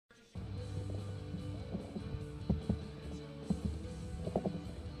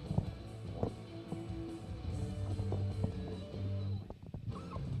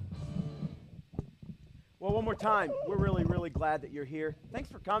one more time, we're really, really glad that you're here. Thanks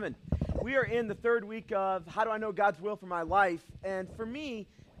for coming. We are in the third week of How Do I Know God's Will for My Life? And for me,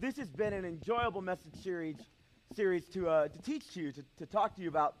 this has been an enjoyable message series to teach to you, to talk to you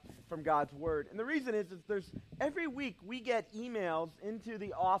about from God's Word. And the reason is every week we get emails into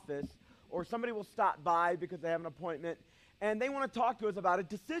the office, or somebody will stop by because they have an appointment, and they want to talk to us about a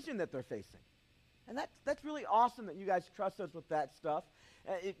decision that they're facing. And that's really awesome that you guys trust us with that stuff.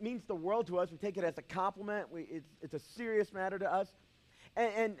 It means the world to us. We take it as a compliment. It's a serious matter to us.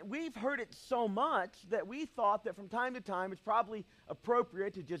 And we've heard it so much that we thought that from time to time it's probably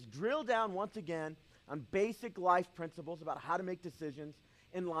appropriate to just drill down once again on basic life principles about how to make decisions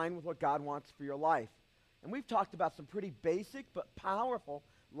in line with what God wants for your life. And we've talked about some pretty basic but powerful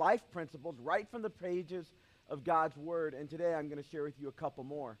life principles right from the pages of God's Word. And today I'm going to share with you a couple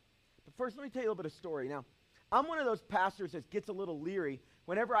more. But first, let me tell you a little bit of story. Now, I'm one of those pastors that gets a little leery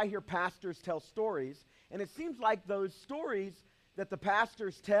whenever I hear pastors tell stories, and it seems like those stories that the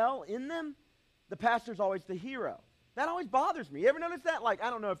pastors tell, in them, the pastor's always the hero. That always bothers me. You ever notice that? Like, I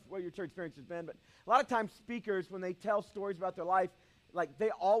don't know what your church experience has been, but a lot of times speakers, when they tell stories about their life, like, they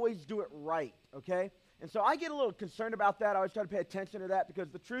always do it right, okay? And so I get a little concerned about that. I always try to pay attention to that, because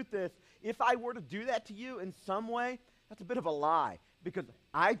the truth is, if I were to do that to you in some way, that's a bit of a lie, because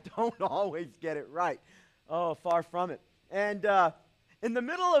I don't always get it right. Oh, far from it. And in the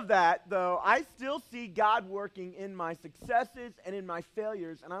middle of that, though, I still see God working in my successes and in my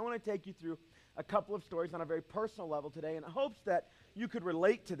failures, and I want to take you through a couple of stories on a very personal level today in hopes that you could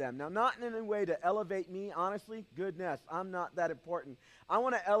relate to them. Now, not in any way to elevate me, honestly, goodness, I'm not that important. I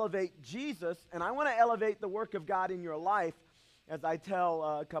want to elevate Jesus, and I want to elevate the work of God in your life as I tell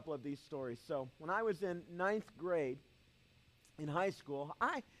a couple of these stories. So, when I was in 9th grade in high school,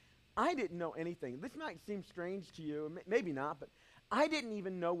 I didn't know anything. This might seem strange to you, maybe not, but I didn't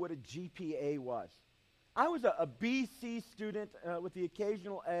even know what a GPA was. I was a BC student with the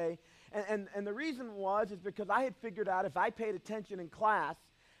occasional A, and the reason is because I had figured out if I paid attention in class,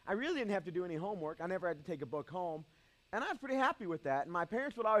 I really didn't have to do any homework. I never had to take a book home, and I was pretty happy with that. And my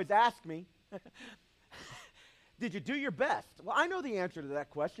parents would always ask me, did you do your best? Well, I know the answer to that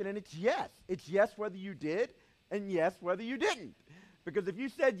question, and it's yes. It's yes whether you did, and yes whether you didn't. Because if you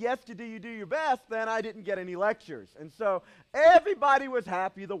said yes to do your best, then I didn't get any lectures. And so everybody was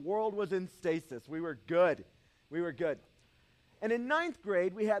happy. The world was in stasis. We were good. We were good. And in 9th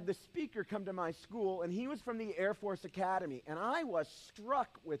grade, we had the speaker come to my school, and he was from the Air Force Academy. And I was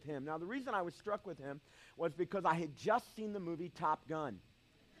struck with him. Now, the reason I was struck with him was because I had just seen the movie Top Gun.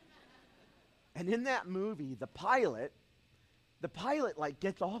 And in that movie, the pilot, like,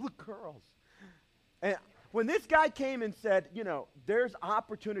 gets all the girls. And when this guy came and said, there's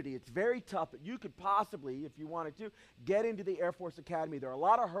opportunity, it's very tough, but you could possibly, if you wanted to, get into the Air Force Academy. There are a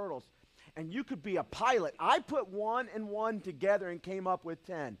lot of hurdles, and you could be a pilot. I put 1 and 1 together and came up with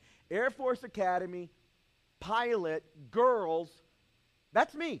 10. Air Force Academy, pilot, girls,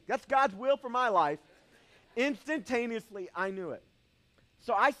 that's me. That's God's will for my life. Instantaneously, I knew it.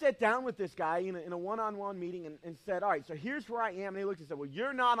 So I sat down with this guy in a one-on-one meeting and said, all right, so here's where I am. And he looked and said, well,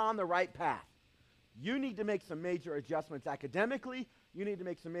 you're not on the right path. You need to make some major adjustments academically. You need to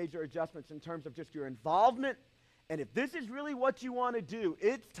make some major adjustments in terms of just your involvement. And if this is really what you want to do,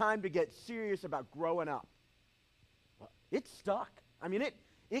 it's time to get serious about growing up. Well, it stuck. I mean,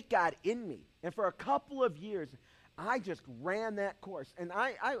 it got in me. And for a couple of years, I just ran that course. And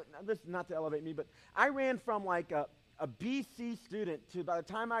this is not to elevate me, but I ran from like a BC student to, by the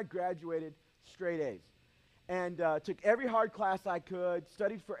time I graduated, straight A's. And took every hard class I could,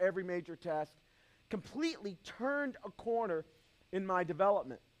 studied for every major test, completely turned a corner in my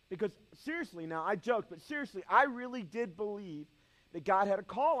development. Because seriously, now I joke, but seriously, I really did believe that God had a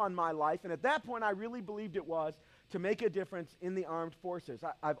call on my life, and at that point I really believed it was to make a difference in the armed forces.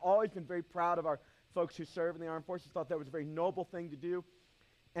 I've always been very proud of our folks who serve in the armed forces, thought that was a very noble thing to do.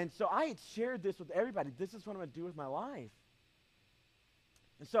 And so I had shared this with everybody. This is what I'm going to do with my life.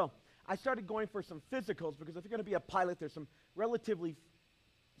 And so I started going for some physicals, because if you're going to be a pilot, there's some relatively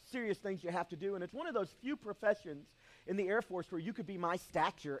serious things you have to do, and it's one of those few professions in the Air Force where you could be my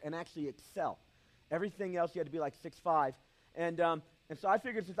stature and actually excel. Everything else you had to be like 6'5", and so I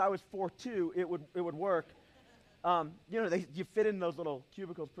figured since I was 4'2", it would work. You fit in those little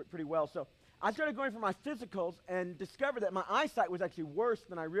cubicles pretty well. So I started going for my physicals and discovered that my eyesight was actually worse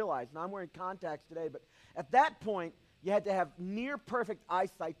than I realized. Now I'm wearing contacts today, but at that point you had to have near perfect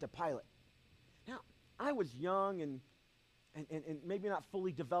eyesight to pilot. Now I was young and maybe not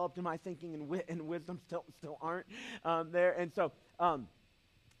fully developed in my thinking, and wisdom still aren't there. And so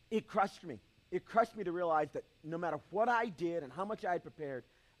it crushed me. It crushed me to realize that no matter what I did and how much I had prepared,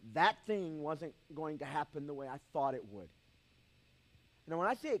 that thing wasn't going to happen the way I thought it would. Now, when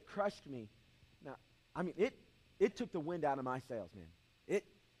I say it crushed me, now, I mean, it took the wind out of my sails, man.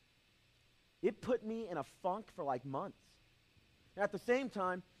 It put me in a funk for like months. Now, at the same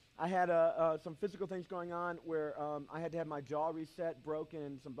time, I had some physical things going on where I had to have my jaw reset, broken,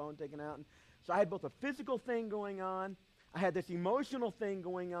 and some bone taken out. And so I had both a physical thing going on, I had this emotional thing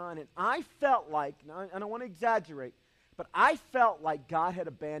going on, and I felt like, now I don't want to exaggerate, but I felt like God had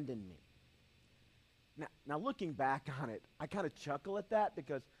abandoned me. Now looking back on it, I kind of chuckle at that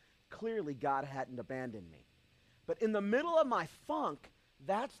because clearly God hadn't abandoned me. But in the middle of my funk,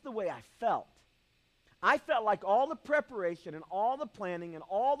 that's the way I felt. I felt like all the preparation and all the planning and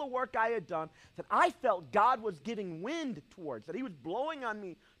all the work I had done, that I felt God was giving wind towards, that he was blowing on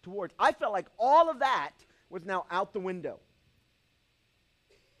me towards. I felt like all of that was now out the window.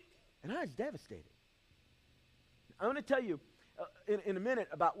 And I was devastated. I'm going to tell you in a minute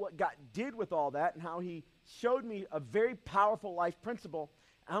about what God did with all that and how he showed me a very powerful life principle.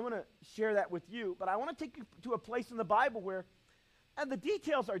 I'm going to share that with you, but I want to take you to a place in the Bible where, and the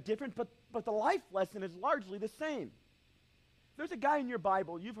details are different, but the life lesson is largely the same. There's a guy in your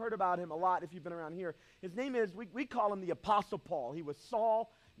Bible, you've heard about him a lot if you've been around here. His name is, we call him the Apostle Paul. He was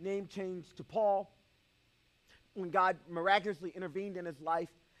Saul, name changed to Paul, when God miraculously intervened in his life.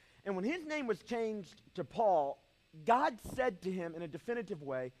 And when his name was changed to Paul, God said to him in a definitive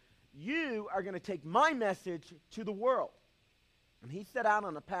way, you are going to take my message to the world. And he set out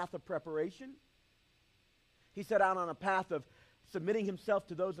on a path of preparation. He set out on a path of submitting himself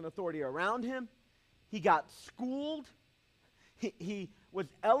to those in authority around him. He got schooled. He was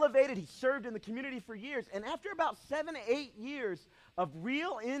elevated. He served in the community for years. And after about 7 to 8 years of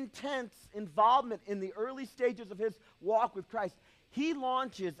real intense involvement in the early stages of his walk with Christ, he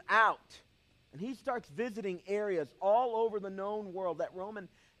launches out and he starts visiting areas all over the known world, that Roman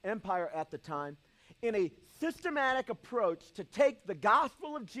Empire at the time, in a systematic approach to take the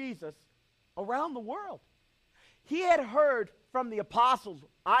gospel of Jesus around the world. He had heard from the apostles,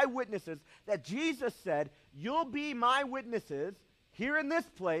 eyewitnesses, that Jesus said, you'll be my witnesses here in this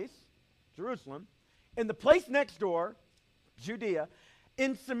place, Jerusalem, in the place next door, Judea,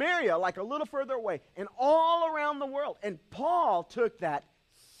 in Samaria, like a little further away, and all around the world. And Paul took that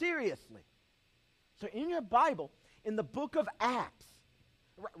seriously. So in your Bible, in the book of Acts,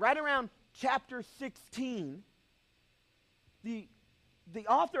 right around chapter 16, the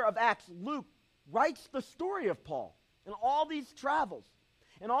author of Acts, Luke, writes the story of Paul and all these travels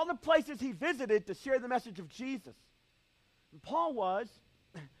and all the places he visited to share the message of Jesus. And Paul was,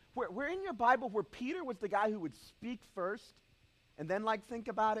 we're in your Bible where Peter was the guy who would speak first and then think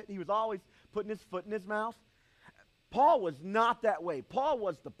about it. He was always putting his foot in his mouth. Paul was not that way. Paul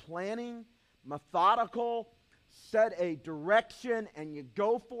was the planning, methodical, set a direction, and you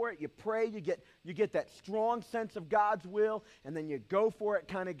go for it, you pray, you get that strong sense of God's will, and then you go for it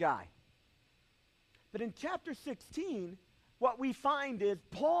kind of guy. But in chapter 16, what we find is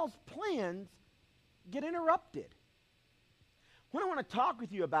Paul's plans get interrupted. What I want to talk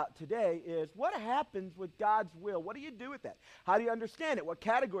with you about today is what happens with God's will. What do you do with that? How do you understand it? What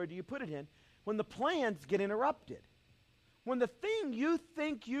category do you put it in when the plans get interrupted? When the thing you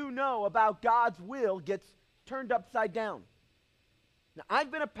think you know about God's will gets turned upside down. Now,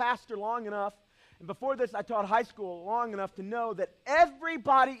 I've been a pastor long enough, and before this I taught high school long enough to know that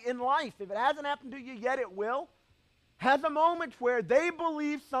everybody in life, if it hasn't happened to you yet, it will, has a moment where they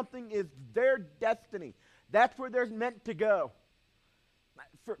believe something is their destiny. That's where they're meant to go.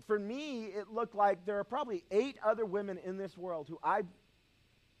 For me, it looked like there are probably 8 other women in this world who I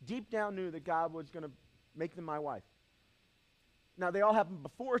deep down knew that God was going to make them my wife. Now, they all happened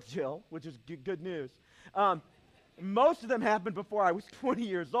before Jill, which is good news. Most of them happened before I was 20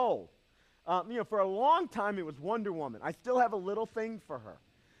 years old. For a long time, it was Wonder Woman. I still have a little thing for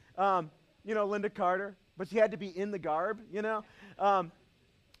her. Linda Carter, but she had to be in the garb,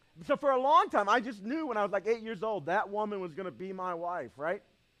 So for a long time, I just knew when I was 8 years old, that woman was going to be my wife, right?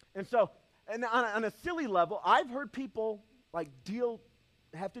 And so, and on a silly level, I've heard people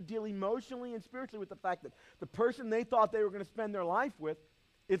have to deal emotionally and spiritually with the fact that the person they thought they were going to spend their life with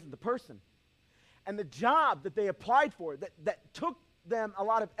isn't the person. And the job that they applied for, that took them a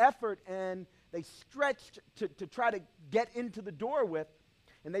lot of effort and they stretched to try to get into the door with,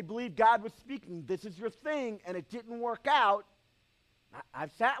 and they believed God was speaking, this is your thing, and it didn't work out,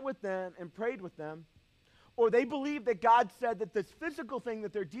 I've sat with them and prayed with them. Or they believe that God said that this physical thing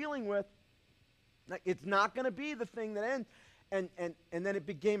that they're dealing with, it's not going to be the thing that ends. And then it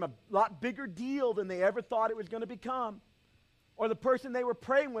became a lot bigger deal than they ever thought it was going to become. Or the person they were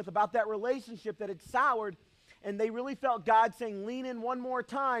praying with about that relationship that had soured, and they really felt God saying, lean in one more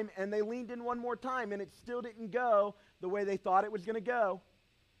time, and they leaned in one more time, and it still didn't go the way they thought it was going to go.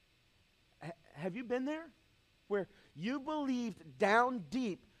 Have you been there? Where you believed down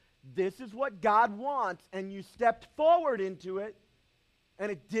deep, this is what God wants, and you stepped forward into it,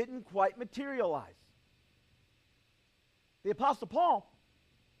 and it didn't quite materialize. The Apostle Paul,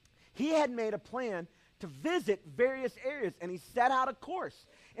 he had made a plan to visit various areas, and he set out a course.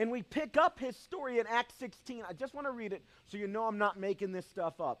 And we pick up his story in Acts 16. I just want to read it so you know I'm not making this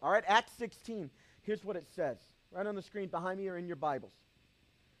stuff up. All right, Acts 16. Here's what it says, right on the screen behind me or in your Bibles.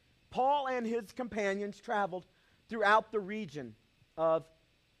 Paul and his companions traveled throughout the region of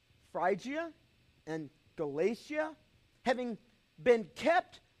Phrygia and Galatia, having been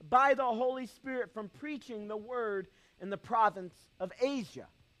kept by the Holy Spirit from preaching the word in the province of Asia.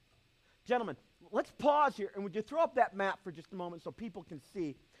 Gentlemen, let's pause here, and would you throw up that map for just a moment so people can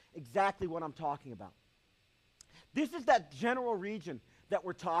see exactly what I'm talking about? This is that general region that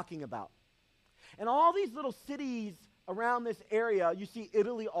we're talking about. And all these little cities around this area, you see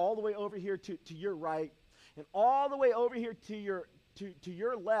Italy all the way over here to your right, and all the way over here to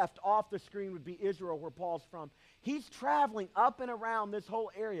your left off the screen would be Israel, where Paul's from. He's traveling up and around this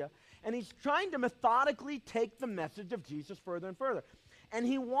whole area, and he's trying to methodically take the message of Jesus further and further. And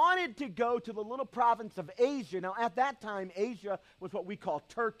he wanted to go to the little province of Asia. Now, at that time, Asia was what we call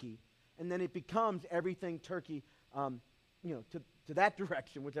Turkey, and then it becomes everything Turkey, to that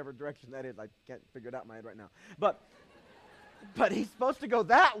direction, whichever direction that is. I can't figure it out in my head right now. But he's supposed to go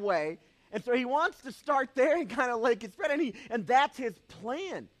that way, and so he wants to start there and kind of like it spread, and that's his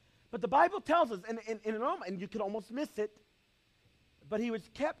plan. But the Bible tells us, and you could almost miss it, but he was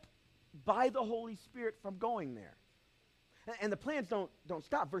kept by the Holy Spirit from going there. And the plans don't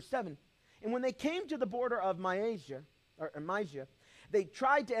stop. Verse 7, and when they came to the border of Mysia, they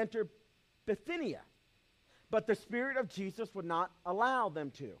tried to enter Bithynia, but the Spirit of Jesus would not allow them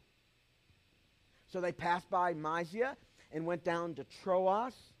to. So they passed by Mysia and went down to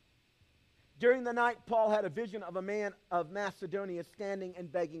Troas. During the night, Paul had a vision of a man of Macedonia standing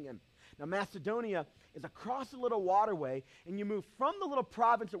and begging him. Now, Macedonia is across a little waterway, and you move from the little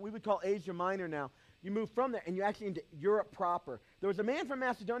province that we would call Asia Minor now. You move from there, and you're actually into Europe proper. There was a man from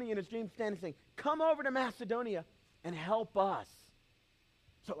Macedonia in his dream standing saying, come over to Macedonia and help us.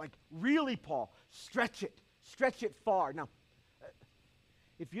 So, like, really, Paul, stretch it far. Now,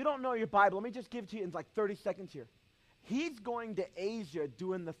 if you don't know your Bible, let me just give it to you in like 30 seconds here. He's going to Asia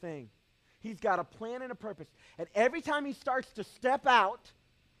doing the thing. He's got a plan and a purpose. And every time he starts to step out,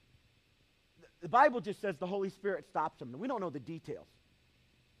 the Bible just says the Holy Spirit stops him. And we don't know the details.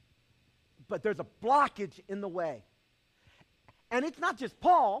 But there's a blockage in the way. And it's not just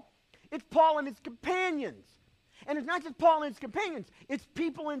Paul. It's Paul and his companions. And it's not just Paul and his companions. It's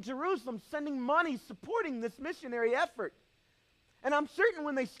people in Jerusalem sending money supporting this missionary effort. And I'm certain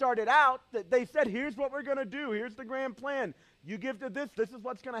when they started out that they said, here's what we're going to do. Here's the grand plan. You give to this. This is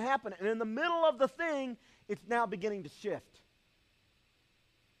what's going to happen. And in the middle of the thing, it's now beginning to shift.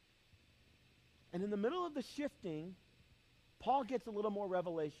 And in the middle of the shifting, Paul gets a little more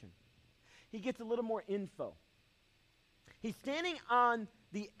revelation. He gets a little more info. He's standing on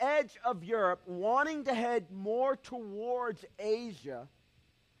the edge of Europe, wanting to head more towards Asia,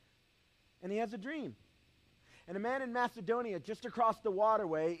 and he has a dream. And a man in Macedonia, just across the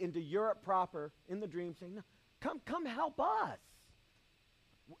waterway into Europe proper, in the dream, saying, no, come help us.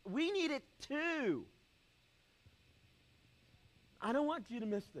 We need it too. I don't want you to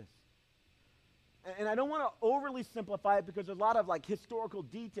miss this. And I don't want to overly simplify it because there's a lot of like historical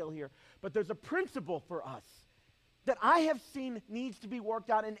detail here, but there's a principle for us that I have seen needs to be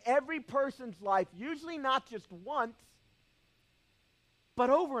worked out in every person's life, usually not just once, but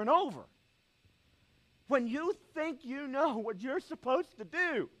over and over. When you think you know what you're supposed to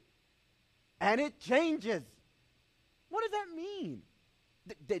do, and it changes, what does that mean?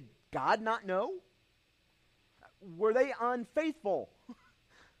 Did God not know? Were they unfaithful?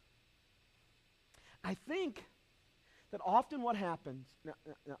 I think that often what happens, now,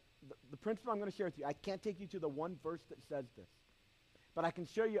 the principle I'm going to share with you, I can't take you to the one verse that says this, but I can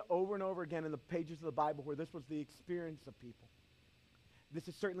show you over and over again in the pages of the Bible where this was the experience of people. This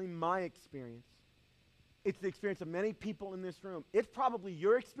is certainly my experience. It's the experience of many people in this room. It's probably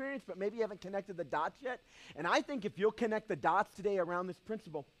your experience, but maybe you haven't connected the dots yet. And I think if you'll connect the dots today around this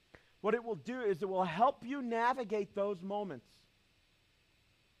principle, what it will do is it will help you navigate those moments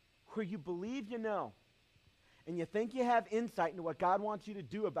where you believe you know, and you think you have insight into what God wants you to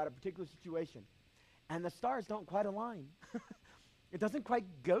do about a particular situation, and the stars don't quite align. It doesn't quite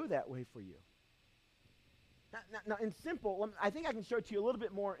go that way for you. Now in simple, I think I can show it to you a little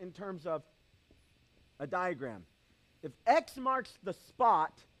bit more in terms of a diagram. If X marks the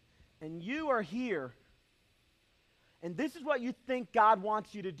spot and you are here, and this is what you think God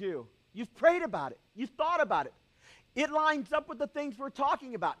wants you to do, you've prayed about it, you've thought about it, it lines up with the things we're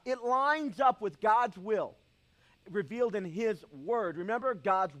talking about. It lines up with God's will revealed in His Word. Remember,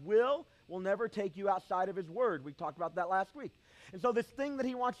 God's will never take you outside of His Word. We talked about that last week. And so this thing that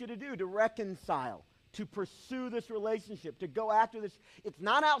He wants you to do, to reconcile, to pursue this relationship, to go after this, it's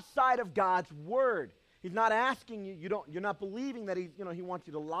not outside of God's Word. He's not asking you, you're not believing that He wants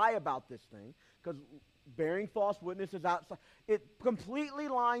you to lie about this thing, because bearing false witness is outside. It completely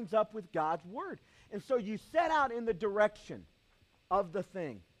lines up with God's Word. And so you set out in the direction of the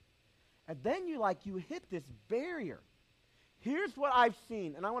thing. And then you hit this barrier. Here's what I've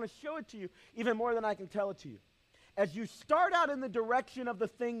seen, and I want to show it to you even more than I can tell it to you. As you start out in the direction of the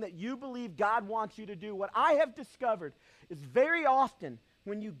thing that you believe God wants you to do, what I have discovered is very often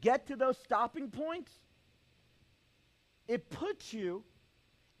when you get to those stopping points, it puts you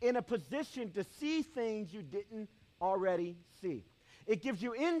in a position to see things you didn't already see. It gives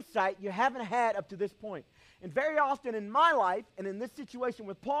you insight you haven't had up to this point. And very often in my life, and in this situation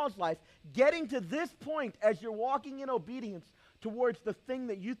with Paul's life, getting to this point as you're walking in obedience towards the thing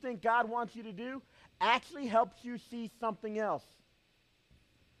that you think God wants you to do actually helps you see something else.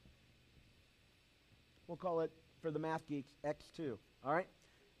 We'll call it, for the math geeks, X2. All right?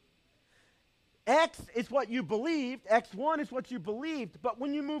 X is what you believed. X1 is what you believed. But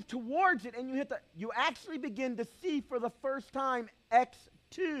when you move towards it and you actually begin to see for the first time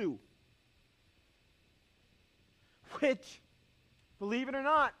X2, which, believe it or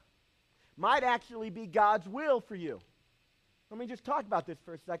not, might actually be God's will for you. Let me just talk about this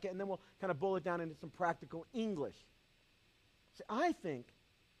for a second, and then we'll kind of boil it down into some practical English. See, I think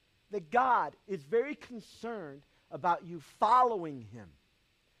that God is very concerned about you following Him.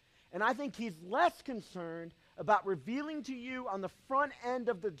 And I think He's less concerned about revealing to you on the front end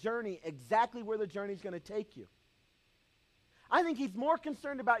of the journey exactly where the journey is going to take you. I think He's more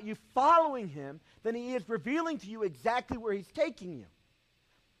concerned about you following Him than He is revealing to you exactly where He's taking you.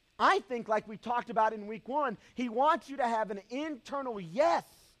 I think, like we talked about in week 1, He wants you to have an internal yes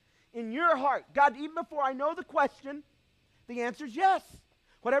in your heart. God, even before I know the question, the answer is yes.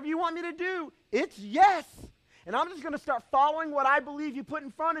 Whatever you want me to do, it's yes. And I'm just going to start following what I believe you put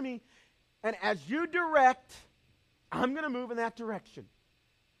in front of me. And as you direct, I'm going to move in that direction.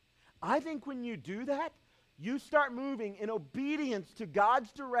 I think when you do that, you start moving in obedience to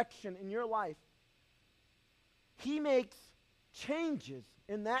God's direction in your life. He makes changes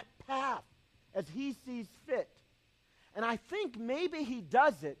in that path as He sees fit. And I think maybe He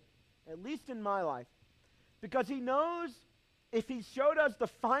does it, at least in my life, because He knows if He showed us the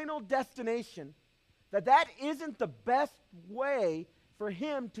final destination, that isn't the best way for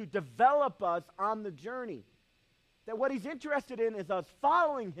Him to develop us on the journey. That what He's interested in is us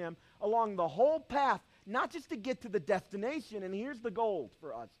following Him along the whole path, not just to get to the destination. And here's the goal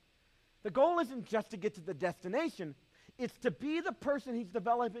for us. The goal isn't just to get to the destination. It's to be the person He's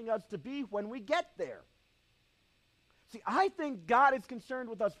developing us to be when we get there. See, I think God is concerned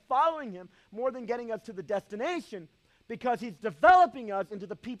with us following Him more than getting us to the destination, because He's developing us into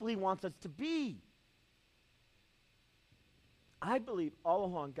the people He wants us to be. I believe all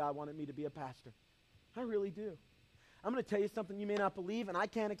along God wanted me to be a pastor. I really do. I'm going to tell you something you may not believe, and I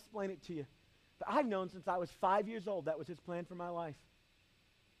can't explain it to you. But I've known since I was 5 years old that was His plan for my life.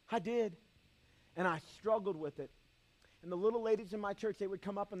 I did. And I struggled with it. And the little ladies in my church, they would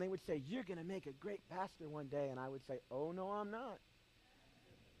come up and they would say, "You're going to make a great pastor one day." And I would say, "Oh, no, I'm not."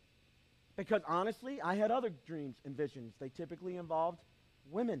 Because honestly, I had other dreams and visions. They typically involved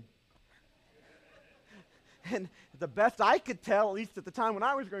women. And the best I could tell, at least at the time when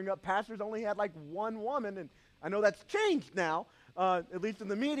I was growing up, pastors only had like one woman. And I know that's changed now, at least in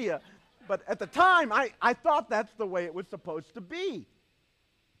the media. But at the time, I thought that's the way it was supposed to be.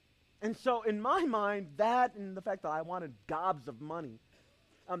 And so in my mind, that and the fact that I wanted gobs of money,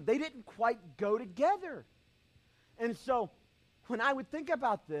 they didn't quite go together. And so when I would think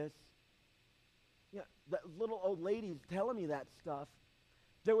about this, the little old ladies telling me that stuff,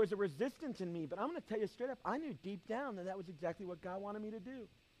 there was a resistance in me. But I'm going to tell you straight up, I knew deep down that was exactly what God wanted me to do.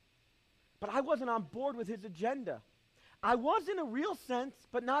 But I wasn't on board with His agenda. I was in a real sense,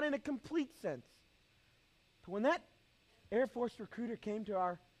 but not in a complete sense. But when that Air Force recruiter came to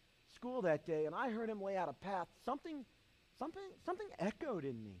our school that day and I heard him lay out a path, something echoed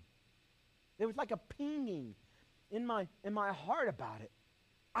in me. There was like a pinging in my heart about it.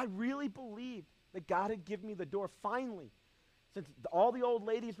 I really believed that God had given me the door finally. Since all the old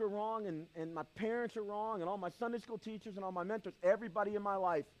ladies were wrong and my parents were wrong and all my Sunday school teachers and all my mentors, everybody in my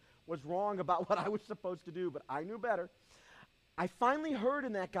life was wrong about what I was supposed to do, but I knew better. I finally heard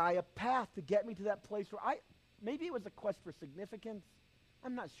in that guy a path to get me to that place where maybe it was a quest for significance.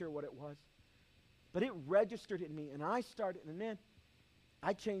 I'm not sure what it was. But it registered in me, and I started, and man,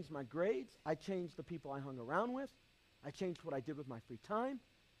 I changed my grades. I changed the people I hung around with. I changed what I did with my free time.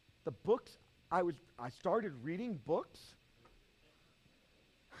 The books, I started reading books.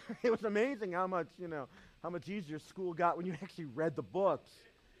 It was amazing how much easier school got when you actually read the books.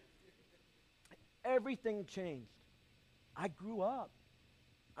 Everything changed. I grew up.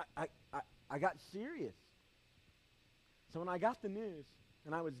 I got serious. So when I got the news,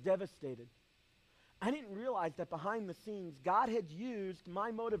 and I was devastated, I didn't realize that behind the scenes, God had used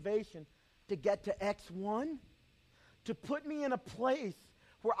my motivation to get to X1, to put me in a place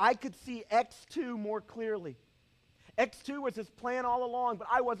where I could see X2 more clearly. X2 was his plan all along, but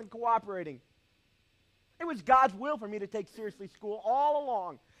I wasn't cooperating. It was God's will for me to take seriously school all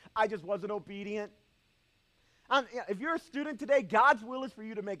along. I just wasn't obedient. If you're a student today, God's will is for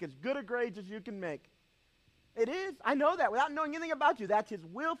you to make as good a grades as you can make. It is. I know that. Without knowing anything about you, that's his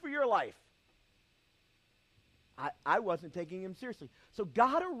will for your life. I wasn't taking him seriously. So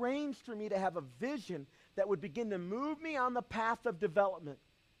God arranged for me to have a vision that would begin to move me on the path of development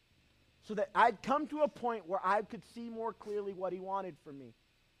so that I'd come to a point where I could see more clearly what he wanted from me.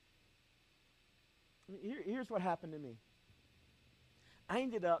 Here's what happened to me.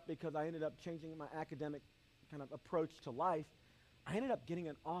 Because I ended up changing my academic kind of approach to life, I ended up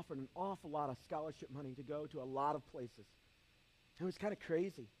getting offered an awful lot of scholarship money to go to a lot of places. It was kind of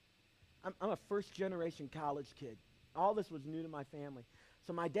crazy. I'm a first-generation college kid. All this was new to my family.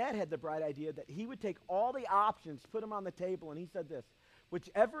 So my dad had the bright idea that he would take all the options, put them on the table, and he said this: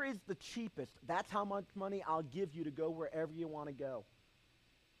 whichever is the cheapest, that's how much money I'll give you to go wherever you want to go.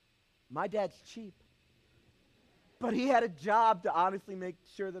 My dad's cheap. But he had a job to honestly make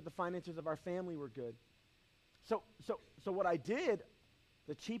sure that the finances of our family were good. So what I did,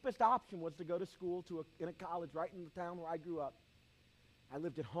 the cheapest option was to go to school in a college right in the town where I grew up. I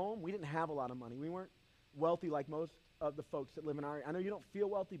lived at home. We didn't have a lot of money. We weren't wealthy like most of the folks that live in our area. I know you don't feel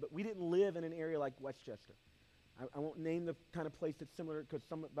wealthy, but we didn't live in an area like Westchester. I won't name the kind of place that's similar because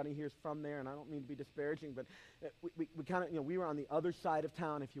somebody here is from there, and I don't mean to be disparaging, but we kind of, we were on the other side of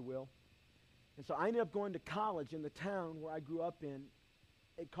town, if you will. And so I ended up going to college in the town where I grew up in.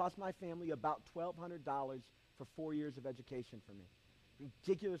 It cost my family about $1,200 for 4 years of education for me.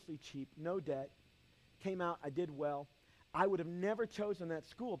 Ridiculously cheap, no debt. Came out, I did well. I would have never chosen that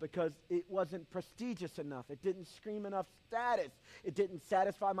school because it wasn't prestigious enough. It didn't scream enough status. It didn't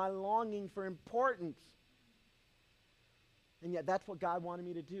satisfy my longing for importance. And yet that's what God wanted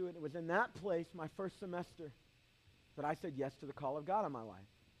me to do. And it was in that place, my first semester, that I said yes to the call of God on my life.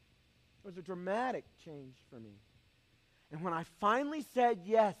 It was a dramatic change for me. And when I finally said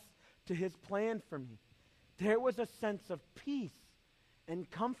yes to his plan for me, there was a sense of peace and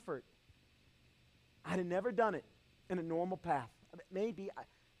comfort. I'd have never done it in a normal path.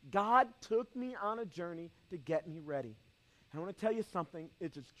 God took me on a journey to get me ready. And I want to tell you something.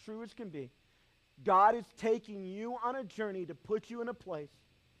 It's as true as can be. God is taking you on a journey to put you in a place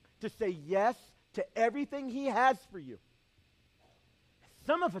to say yes to everything he has for you.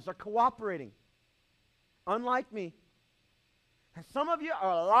 Some of us are cooperating, unlike me. And some of you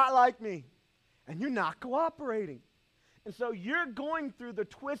are a lot like me, and you're not cooperating. And so you're going through the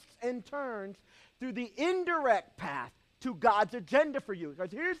twists and turns through the indirect path to God's agenda for you.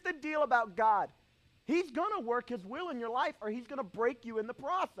 Because here's the deal about God. He's going to work his will in your life, or he's going to break you in the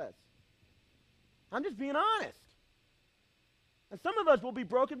process. I'm just being honest. And some of us will be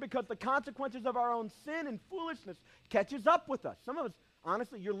broken because the consequences of our own sin and foolishness catches up with us. Some of us,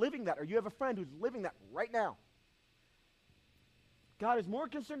 honestly, you're living that, or you have a friend who's living that right now. God is more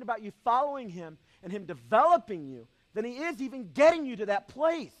concerned about you following him and him developing you than he is even getting you to that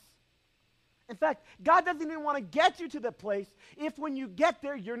place. In fact, God doesn't even want to get you to that place if when you get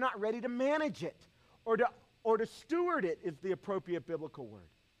there, you're not ready to manage it or to steward it is the appropriate biblical word.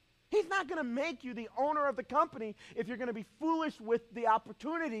 He's not going to make you the owner of the company if you're going to be foolish with the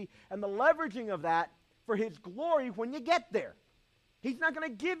opportunity and the leveraging of that for his glory when you get there. He's not going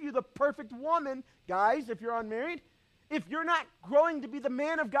to give you the perfect woman, guys, if you're unmarried, if you're not growing to be the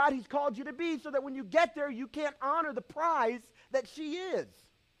man of God he's called you to be, so that when you get there, you can't honor the prize that she is.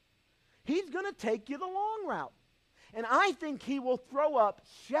 He's going to take you the long route. And I think he will throw up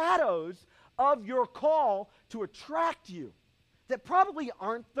shadows of your call to attract you that probably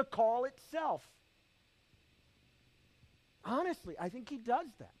aren't the call itself. Honestly, I think he does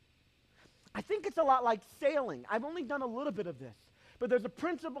that. I think it's a lot like sailing. I've only done a little bit of this, but there's a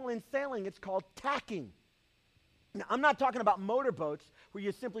principle in sailing. It's called tacking. Now, I'm not talking about motorboats where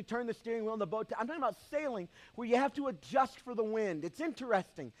you simply turn the steering wheel and the boat. I'm talking about sailing where you have to adjust for the wind. It's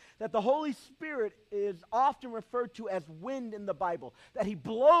interesting that the Holy Spirit is often referred to as wind in the Bible, that he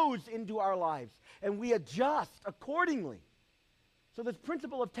blows into our lives and we adjust accordingly. So this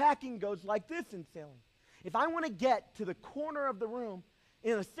principle of tacking goes like this in sailing. If I want to get to the corner of the room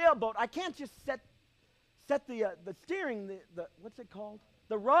in a sailboat, I can't just set the steering, what's it called?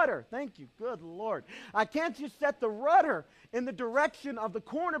 The rudder. Thank you. Good Lord. I can't just set the rudder in the direction of the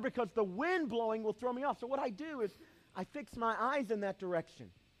corner because the wind blowing will throw me off. So what I do is I fix my eyes in that direction.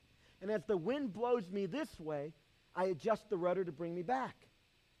 And as the wind blows me this way, I adjust the rudder to bring me back.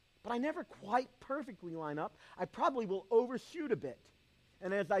 But I never quite perfectly line up. I probably will overshoot a bit.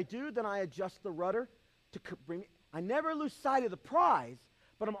 And as I do, then I adjust the rudder to bring me. I never lose sight of the prize,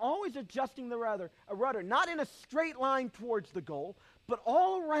 but I'm always adjusting the rudder, not in a straight line towards the goal, but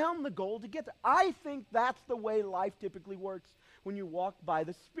all around the goal to get there. I think that's the way life typically works when you walk by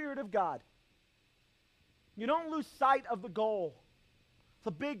the Spirit of God. You don't lose sight of the goal,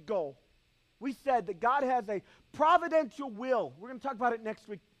 the big goal. We said that God has a providential will. We're going to talk about it next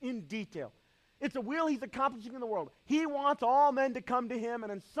week in detail. It's a will he's accomplishing in the world. He wants all men to come to him,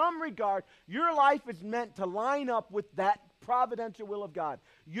 and in some regard, your life is meant to line up with that providential will of God.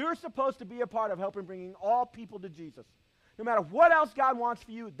 You're supposed to be a part of helping bringing all people to Jesus. No matter what else God wants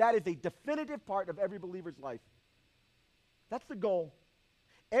for you, that is a definitive part of every believer's life. That's the goal.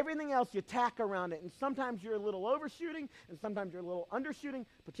 Everything else you tack around it, and sometimes you're a little overshooting, and sometimes you're a little undershooting,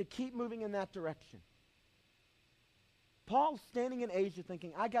 but you keep moving in that direction. Paul's standing in Asia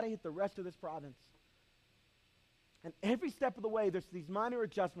thinking, I got to hit the rest of this province. And every step of the way, there's these minor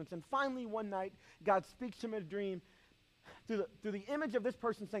adjustments, and finally one night, God speaks to him in a dream through the image of this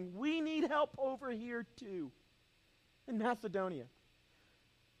person saying, we need help over here too. In Macedonia.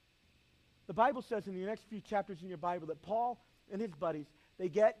 The Bible says in the next few chapters in your Bible that Paul and his buddies, they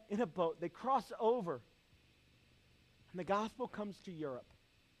get in a boat, they cross over, and the gospel comes to Europe.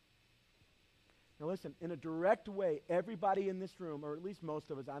 Now listen, in a direct way, everybody in this room, or at least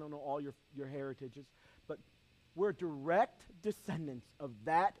most of us, I don't know all your heritages, but we're direct descendants of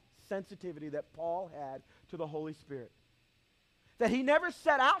that sensitivity that Paul had to the Holy Spirit. That he never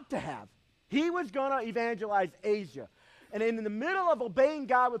set out to have. He was going to evangelize Asia. And in the middle of obeying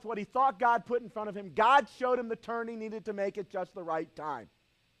God with what he thought God put in front of him, God showed him the turn he needed to make at just the right time.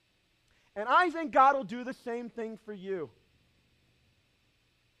 And I think God will do the same thing for you.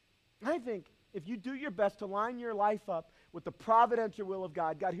 I think if you do your best to line your life up with the providential will of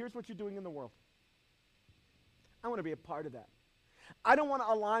God, God, here's what you're doing in the world. I want to be a part of that. I don't want to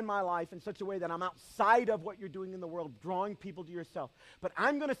align my life in such a way that I'm outside of what you're doing in the world, drawing people to yourself. But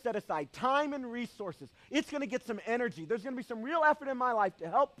I'm going to set aside time and resources. It's going to get some energy. There's going to be some real effort in my life to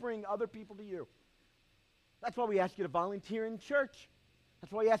help bring other people to you. That's why we ask you to volunteer in church.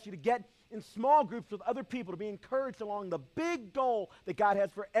 That's why we ask you to get in small groups with other people to be encouraged along the big goal that God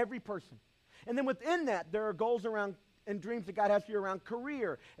has for every person. And then within that, there are goals around and dreams that God has for you around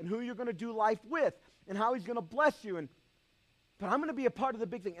career and who you're going to do life with and how he's going to bless you. But I'm going to be a part of the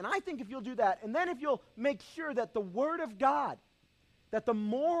big thing. And I think if you'll do that, and then if you'll make sure that the Word of God, that the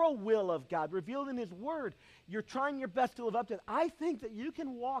moral will of God revealed in his Word, you're trying your best to live up to it, I think that you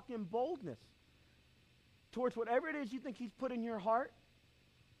can walk in boldness towards whatever it is you think he's put in your heart.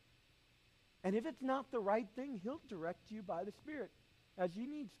 And if it's not the right thing, he'll direct you by the Spirit as he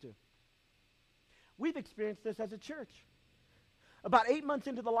needs to. We've experienced this as a church. About 8 months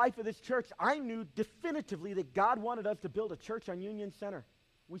into the life of this church, I knew definitively that God wanted us to build a church on Union Center.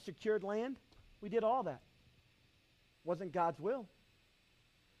 We secured land. We did all that. Wasn't God's will.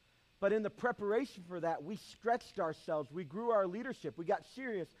 But in the preparation for that, we stretched ourselves. We grew our leadership. We got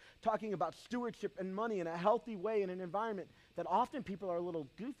serious talking about stewardship and money in a healthy way in an environment that often people are a little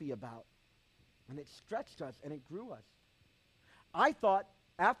goofy about. And it stretched us and it grew us. I thought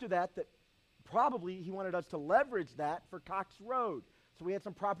after that probably he wanted us to leverage that for Cox Road. So we had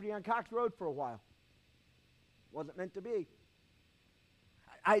some property on Cox Road for a while. Wasn't meant to be.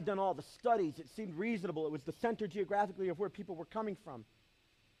 I had done all the studies. It seemed reasonable. It was the center geographically of where people were coming from.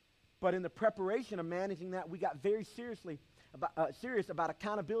 But in the preparation of managing that, we got very serious about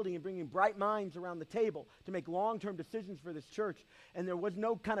accountability and bringing bright minds around the table to make long-term decisions for this church. And there was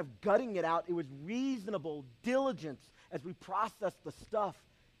no kind of gutting it out. It was reasonable diligence as we processed the stuff.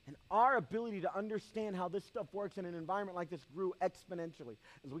 And our ability to understand how this stuff works in an environment like this grew exponentially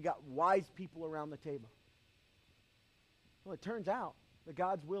as we got wise people around the table. Well, it turns out that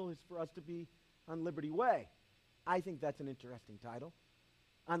God's will is for us to be on Liberty Way. I think that's an interesting title.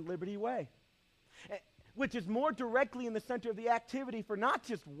 On Liberty Way. which is more directly in the center of the activity for not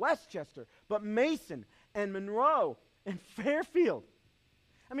just Westchester, but Mason and Monroe and Fairfield.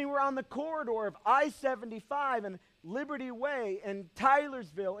 I mean, we're on the corridor of I-75 and Liberty Way and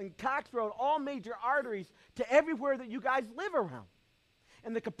Tylersville and Cox Road, all major arteries to everywhere that you guys live around.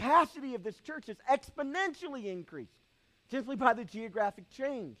 And the capacity of this church has exponentially increased simply by the geographic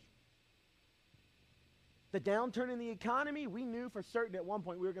change. The downturn in the economy, we knew for certain at one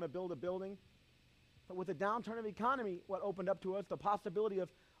point we were going to build a building. But with the downturn of the economy, what opened up to us the possibility of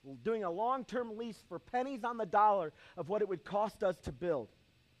doing a long-term lease for pennies on the dollar of what it would cost us to build.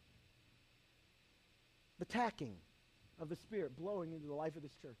 The tacking of the Spirit blowing into the life of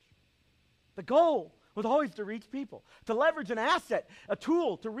this church. The goal was always to reach people, to leverage an asset, a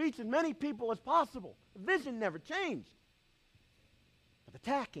tool to reach as many people as possible. The vision never changed. But the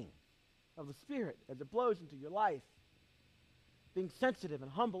tacking of the Spirit as it blows into your life, being sensitive and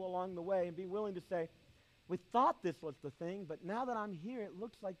humble along the way and being willing to say, we thought this was the thing, but now that I'm here, it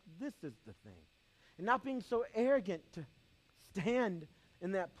looks like this is the thing. And not being so arrogant to stand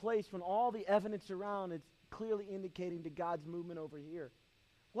in that place when all the evidence around is clearly indicating to God's movement over here.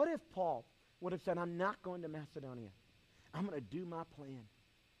 What if Paul would have said, I'm not going to Macedonia. I'm going to do my plan.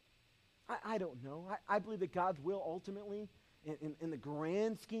 I don't know. I believe that God's will ultimately, in the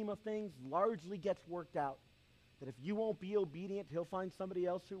grand scheme of things, largely gets worked out. That if you won't be obedient, he'll find somebody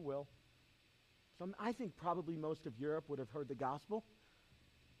else who will. So I think probably most of Europe would have heard the gospel.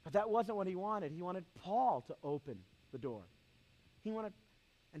 But that wasn't what he wanted. He wanted Paul to open the door. He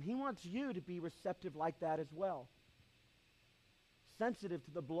wants you to be receptive like that as well. Sensitive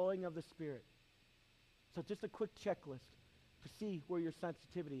to the blowing of the Spirit. So just a quick checklist to see where your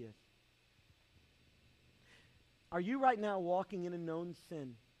sensitivity is. Are you right now walking in a known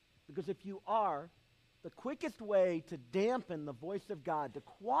sin? Because if you are, the quickest way to dampen the voice of God, to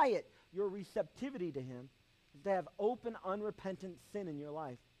quiet your receptivity to him, is to have open, unrepentant sin in your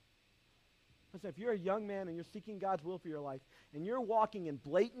life. Listen, if you're a young man and you're seeking God's will for your life, and you're walking in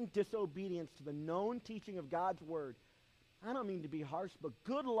blatant disobedience to the known teaching of God's word, I don't mean to be harsh, but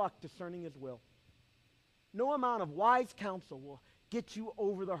good luck discerning his will. No amount of wise counsel will get you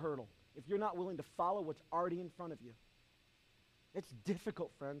over the hurdle if you're not willing to follow what's already in front of you. It's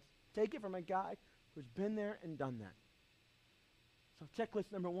difficult, friends. Take it from a guy who's been there and done that. So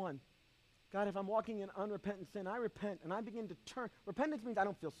checklist number 1. God, if I'm walking in unrepentant sin, I repent and I begin to turn. Repentance means I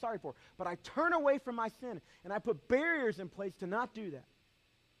don't feel sorry for, but I turn away from my sin and I put barriers in place to not do that.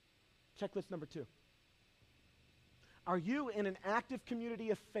 Checklist number 2. Are you in an active community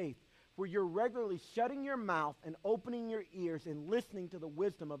of faith where you're regularly shutting your mouth and opening your ears and listening to the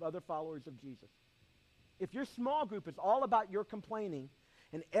wisdom of other followers of Jesus? If your small group is all about your complaining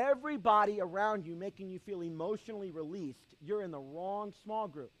and everybody around you making you feel emotionally released, you're in the wrong small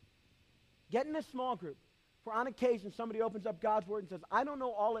group. Get in a small group where on occasion somebody opens up God's word and says, I don't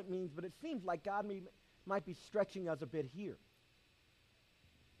know all it means, but it seems like God might be stretching us a bit here.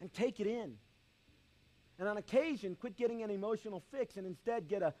 And take it in. And on occasion, quit getting an emotional fix and instead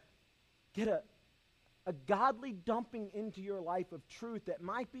get a godly dumping into your life of truth that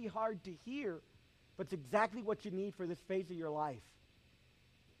might be hard to hear, but it's exactly what you need for this phase of your life.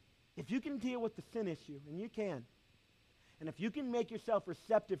 If you can deal with the sin issue, and you can, and if you can make yourself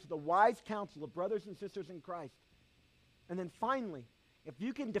receptive to the wise counsel of brothers and sisters in Christ, and then finally, if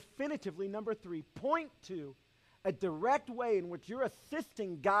you can definitively, number 3, point to a direct way in which you're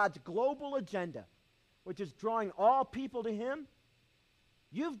assisting God's global agenda, which is drawing all people to him,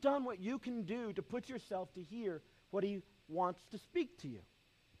 you've done what you can do to put yourself to hear what he wants to speak to you.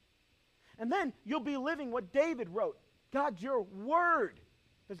 And then you'll be living what David wrote. God, your word.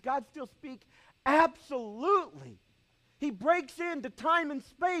 Does God still speak? Absolutely. He breaks into time and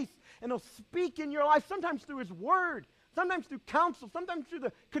space, and he'll speak in your life, sometimes through his word, sometimes through counsel, sometimes through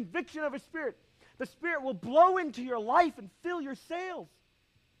the conviction of his Spirit. The Spirit will blow into your life and fill your sails.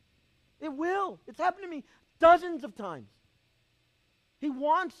 It will. It's happened to me dozens of times. He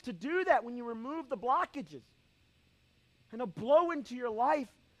wants to do that when you remove the blockages. And he'll blow into your life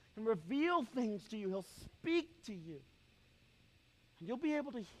and reveal things to you. He'll speak to you. And you'll be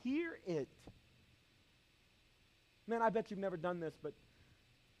able to hear it. Man, I bet you've never done this, but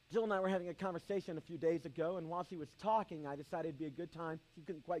Jill and I were having a conversation a few days ago, and while she was talking, I decided it'd be a good time. She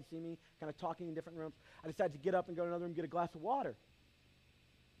couldn't quite see me, kind of talking in different rooms. I decided to get up and go to another room and get a glass of water.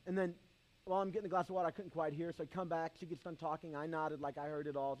 And then while I'm getting a glass of water, I couldn't quite hear, so I come back. She gets done talking. I nodded like I heard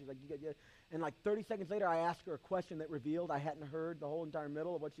it all. She's like, you get. And like 30 seconds later, I asked her a question that revealed I hadn't heard the whole entire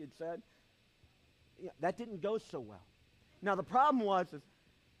middle of what she had said. Yeah, that didn't go so well. Now, the problem was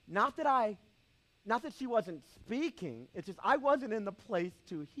not that she wasn't speaking, it's just I wasn't in the place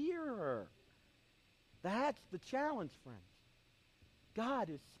to hear her. That's the challenge, friends. God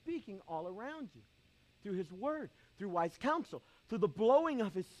is speaking all around you through his word, through wise counsel, through the blowing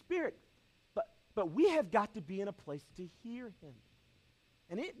of his Spirit. But we have got to be in a place to hear him.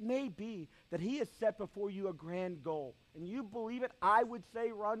 And it may be that he has set before you a grand goal, and you believe it, I would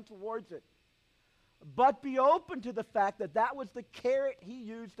say run towards it. But be open to the fact that that was the carrot he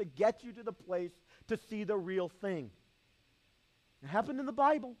used to get you to the place to see the real thing. It happened in the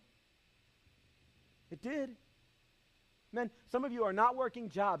Bible. It did. Men, some of you are not working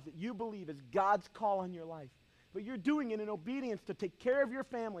jobs that you believe is God's call on your life, but you're doing it in obedience to take care of your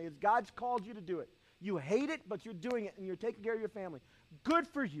family as God's called you to do it. You hate it, but you're doing it, and you're taking care of your family. Good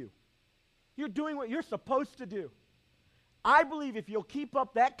for you. You're doing what you're supposed to do. I believe if you'll keep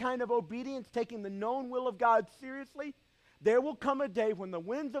up that kind of obedience, taking the known will of God seriously, there will come a day when the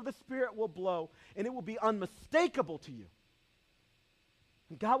winds of the Spirit will blow, and it will be unmistakable to you.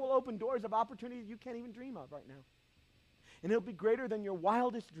 And God will open doors of opportunity you can't even dream of right now. And it'll be greater than your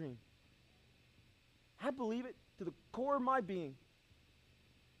wildest dream. I believe it to the core of my being.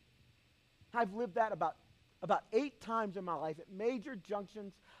 I've lived that about 8 times in my life at major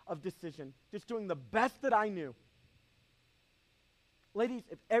junctions of decision, just doing the best that I knew. Ladies,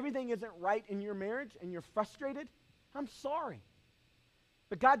 if everything isn't right in your marriage and you're frustrated, I'm sorry.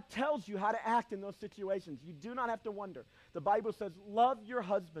 But God tells you how to act in those situations. You do not have to wonder. The Bible says, love your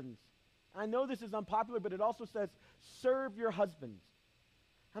husbands. I know this is unpopular, but it also says, serve your husbands.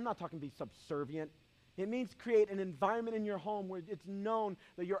 I'm not talking be subservient. It means create an environment in your home where it's known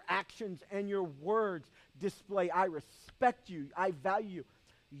that your actions and your words display, I respect you, I value you.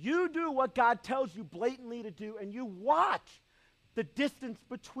 You do what God tells you blatantly to do, and you watch the distance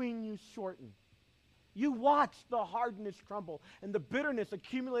between you shorten. You watch the hardness crumble and the bitterness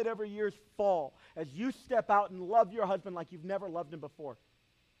accumulate over years fall as you step out and love your husband like you've never loved him before.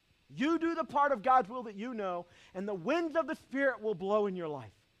 You do the part of God's will that you know, and the winds of the Spirit will blow in your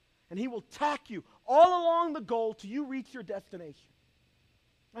life. And he will tack you all along the goal till you reach your destination.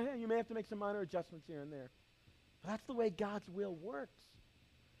 You may have to make some minor adjustments here and there. But that's the way God's will works.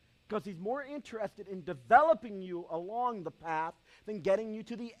 Because he's more interested in developing you along the path than getting you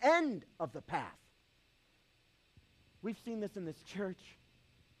to the end of the path. We've seen this in this church.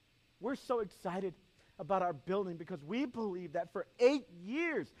 We're so excited about our building because we believe that for 8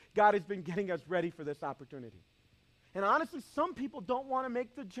 years, God has been getting us ready for this opportunity. And honestly, some people don't want to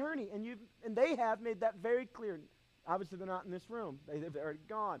make the journey, and they have made that very clear. Obviously, they're not in this room. They've already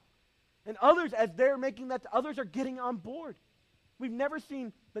gone. And others, as they're making that, others are getting on board. We've never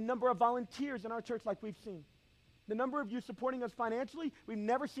seen the number of volunteers in our church like we've seen. The number of you supporting us financially, we've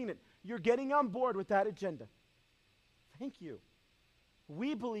never seen it. You're getting on board with that agenda. Thank you.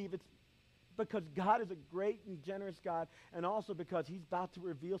 We believe it's because God is a great and generous God, and also because he's about to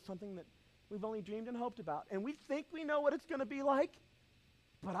reveal something that we've only dreamed and hoped about. And we think we know what it's going to be like,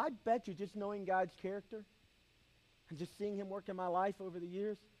 but I bet you just knowing God's character and just seeing him work in my life over the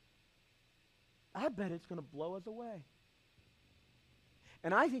years, I bet it's going to blow us away.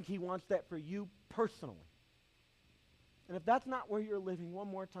 And I think he wants that for you personally. And if that's not where you're living, one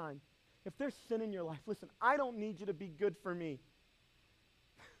more time, if there's sin in your life, listen, I don't need you to be good for me.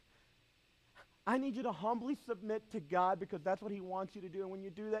 I need you to humbly submit to God because that's what he wants you to do. And when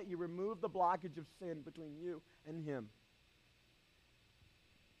you do that, you remove the blockage of sin between you and him.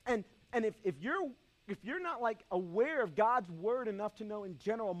 And if you're not like aware of God's word enough to know in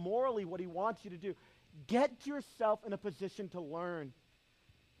general morally what he wants you to do, get yourself in a position to learn.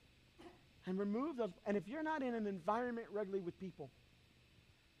 And remove those. And if you're not in an environment regularly with people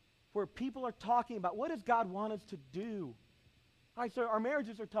where people are talking about what does God want us to do? All right, so our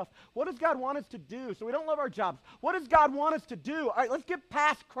marriages are tough. What does God want us to do? So we don't love our jobs. What does God want us to do? All right, let's get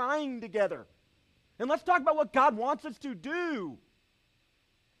past crying together. And let's talk about what God wants us to do.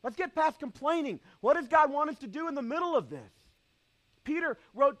 Let's get past complaining. What does God want us to do in the middle of this? Peter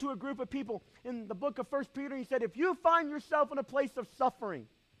wrote to a group of people in the book of 1 Peter. He said, if you find yourself in a place of suffering,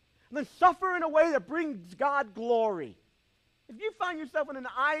 then suffer in a way that brings God glory. If you find yourself in an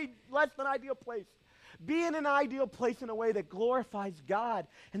less than ideal place, be in an ideal place in a way that glorifies God,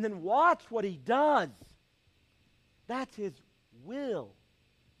 and then watch what he does. That's his will.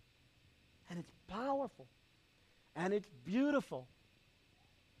 And it's powerful. And it's beautiful.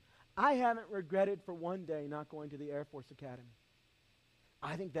 I haven't regretted for one day not going to the Air Force Academy.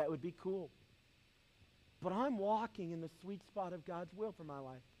 I think that would be cool. But I'm walking in the sweet spot of God's will for my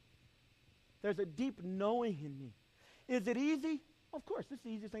life. There's a deep knowing in me. Is it easy? Of course, this is the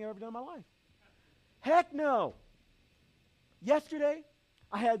easiest thing I've ever done in my life. Heck no. Yesterday,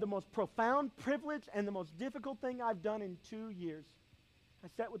 I had the most profound privilege and the most difficult thing I've done in 2 years. I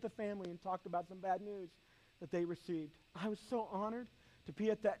sat with the family and talked about some bad news that they received. I was so honored to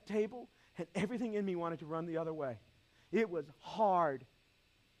be at that table, and everything in me wanted to run the other way. It was hard.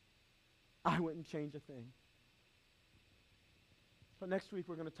 I wouldn't change a thing. So next week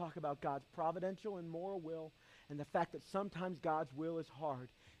we're going to talk about God's providential and moral will and the fact that sometimes God's will is hard,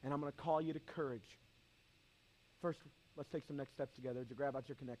 and I'm going to call you to courage. First, let's take some next steps together. To grab out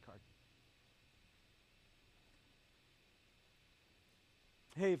your Connect card.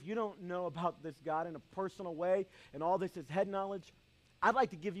 Hey, if you don't know about this God in a personal way and all this is head knowledge, I'd like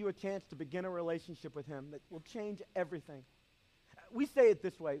to give you a chance to begin a relationship with him that will change everything. We say it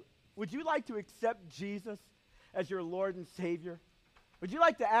this way. Would you like to accept Jesus as your Lord and Savior? Would you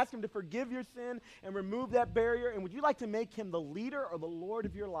like to ask him to forgive your sin and remove that barrier? And would you like to make him the leader or the Lord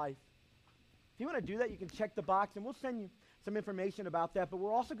of your life? If you want to do that, you can check the box, and we'll send you some information about that. But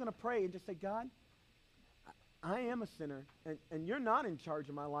we're also going to pray and just say, God, I am a sinner, and you're not in charge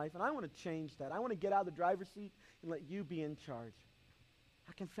of my life, and I want to change that. I want to get out of the driver's seat and let you be in charge.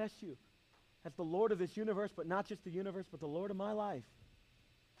 I confess you as the Lord of this universe, but not just the universe, but the Lord of my life.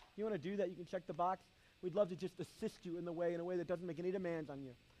 If you want to do that, you can check the box. We'd love to just assist you in a way that doesn't make any demands on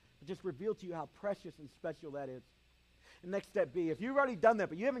you, but just reveal to you how precious and special that is. And next step B, if you've already done that,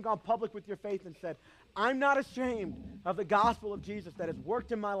 but you haven't gone public with your faith and said, I'm not ashamed of the gospel of Jesus that has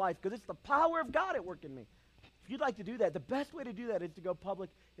worked in my life, because it's the power of God at work in me. If you'd like to do that, the best way to do that is to go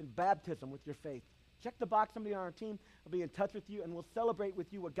public in baptism with your faith. Check the box. Somebody on our team will be in touch with you, and we'll celebrate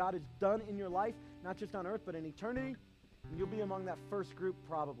with you what God has done in your life, not just on earth, but in eternity. And you'll be among that first group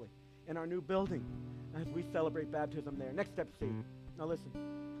probably in our new building as we celebrate baptism there. Next step C. Now listen.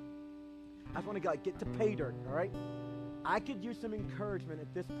 I just want to get to pay dirt, all right? I could use some encouragement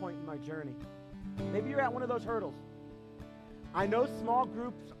at this point in my journey. Maybe you're at one of those hurdles. I know small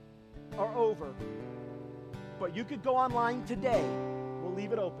groups are over, but you could go online today. We'll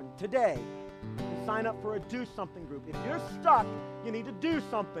leave it open today and sign up for a Do Something group. If you're stuck, you need to do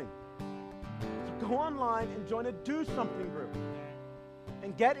something. So go online and join a Do Something group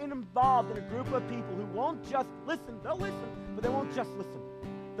and get involved in a group of people who won't just listen. They'll listen, but they won't just listen.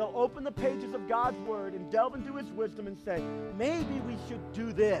 They'll open the pages of God's Word and delve into His wisdom and say, maybe we should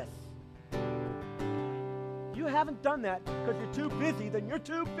do this. If you haven't done that because you're too busy, then you're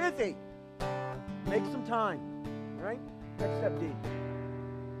too busy. Make some time, all right? Next step D.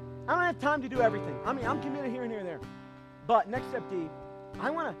 I don't have time to do everything. I'm committed here and here and there. But next step D,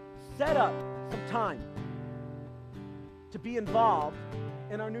 I want to set up some time to be involved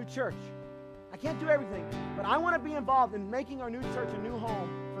in our new church. I can't do everything, but I want to be involved in making our new church a new home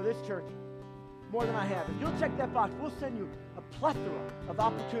for this church more than I have. If you'll check that box, we'll send you a plethora of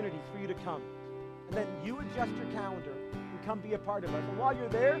opportunities for you to come. And then you adjust your calendar and come be a part of us. And while you're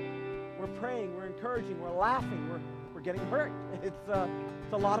there, we're praying, we're encouraging, we're laughing, we're getting hurt. It's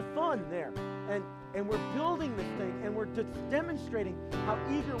a lot of fun there. And we're building this thing, and we're just demonstrating how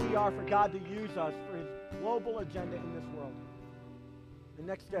eager we are for God to use us for His global agenda in this world. The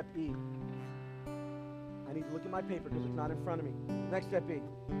next step, E. I need to look at my paper because it's not in front of me. Next step, E.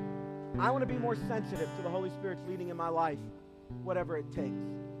 I want to be more sensitive to the Holy Spirit's leading in my life, whatever it takes.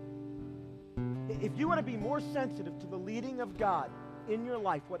 If you want to be more sensitive to the leading of God in your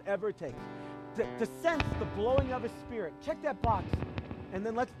life, whatever it takes, to sense the blowing of His Spirit, check that box, and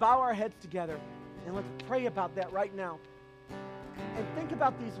then let's bow our heads together, and let's pray about that right now. And think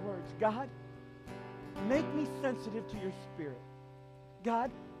about these words. God, make me sensitive to your Spirit.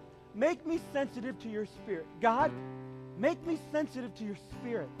 God, make me sensitive to your Spirit. God, make me sensitive to your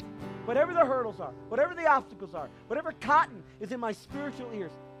Spirit. Whatever the hurdles are, whatever the obstacles are, whatever cotton is in my spiritual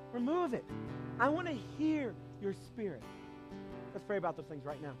ears, remove it. I want to hear your Spirit. Let's pray about those things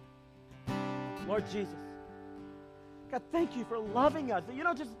right now. Lord Jesus, God, thank you for loving us. That you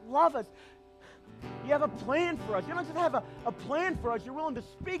don't just love us. You have a plan for us. You don't just have a plan for us. You're willing to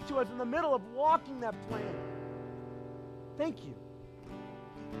speak to us in the middle of walking that plan. Thank you.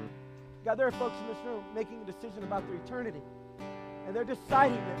 God, there are folks in this room making a decision about their eternity. And they're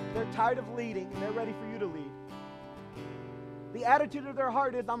deciding that they're tired of leading and they're ready for you to lead. The attitude of their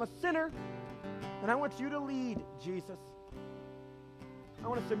heart is, I'm a sinner and I want you to lead, Jesus. I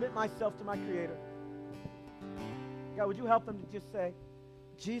want to submit myself to my Creator. God, would you help them to just say,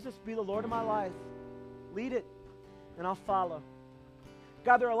 Jesus, be the Lord of my life. Lead it, and I'll follow.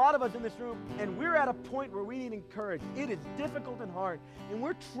 God, there are a lot of us in this room, and we're at a point where we need encouragement. It is difficult and hard, and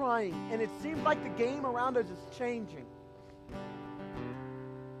we're trying, and it seems like the game around us is changing.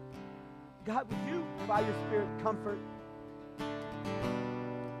 God, would you, by your Spirit, comfort?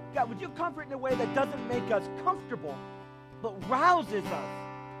 God, would you comfort in a way that doesn't make us comfortable, but rouses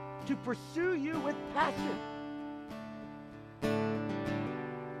us to pursue you with passion?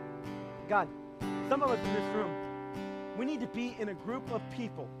 God, some of us in this room, we need to be in a group of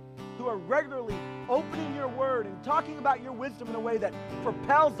people who are regularly opening your word and talking about your wisdom in a way that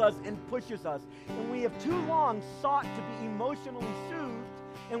propels us and pushes us. And we have too long sought to be emotionally soothed,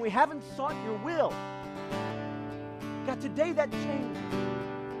 and we haven't sought your will. God, today that changes.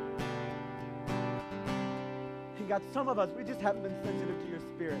 And God, some of us, we just haven't been sensitive to your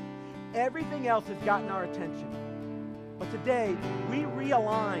Spirit. Everything else has gotten our attention. But today, we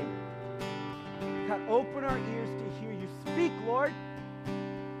realign. God, open our ears to hear you. Speak, Lord.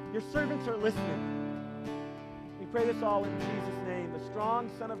 Your servants are listening. We pray this all in Jesus' name, the strong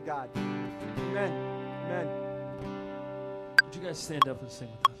Son of God. Amen. Amen. Would you guys stand up and sing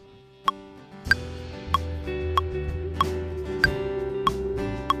with us?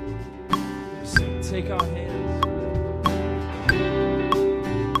 Sing, take our hand.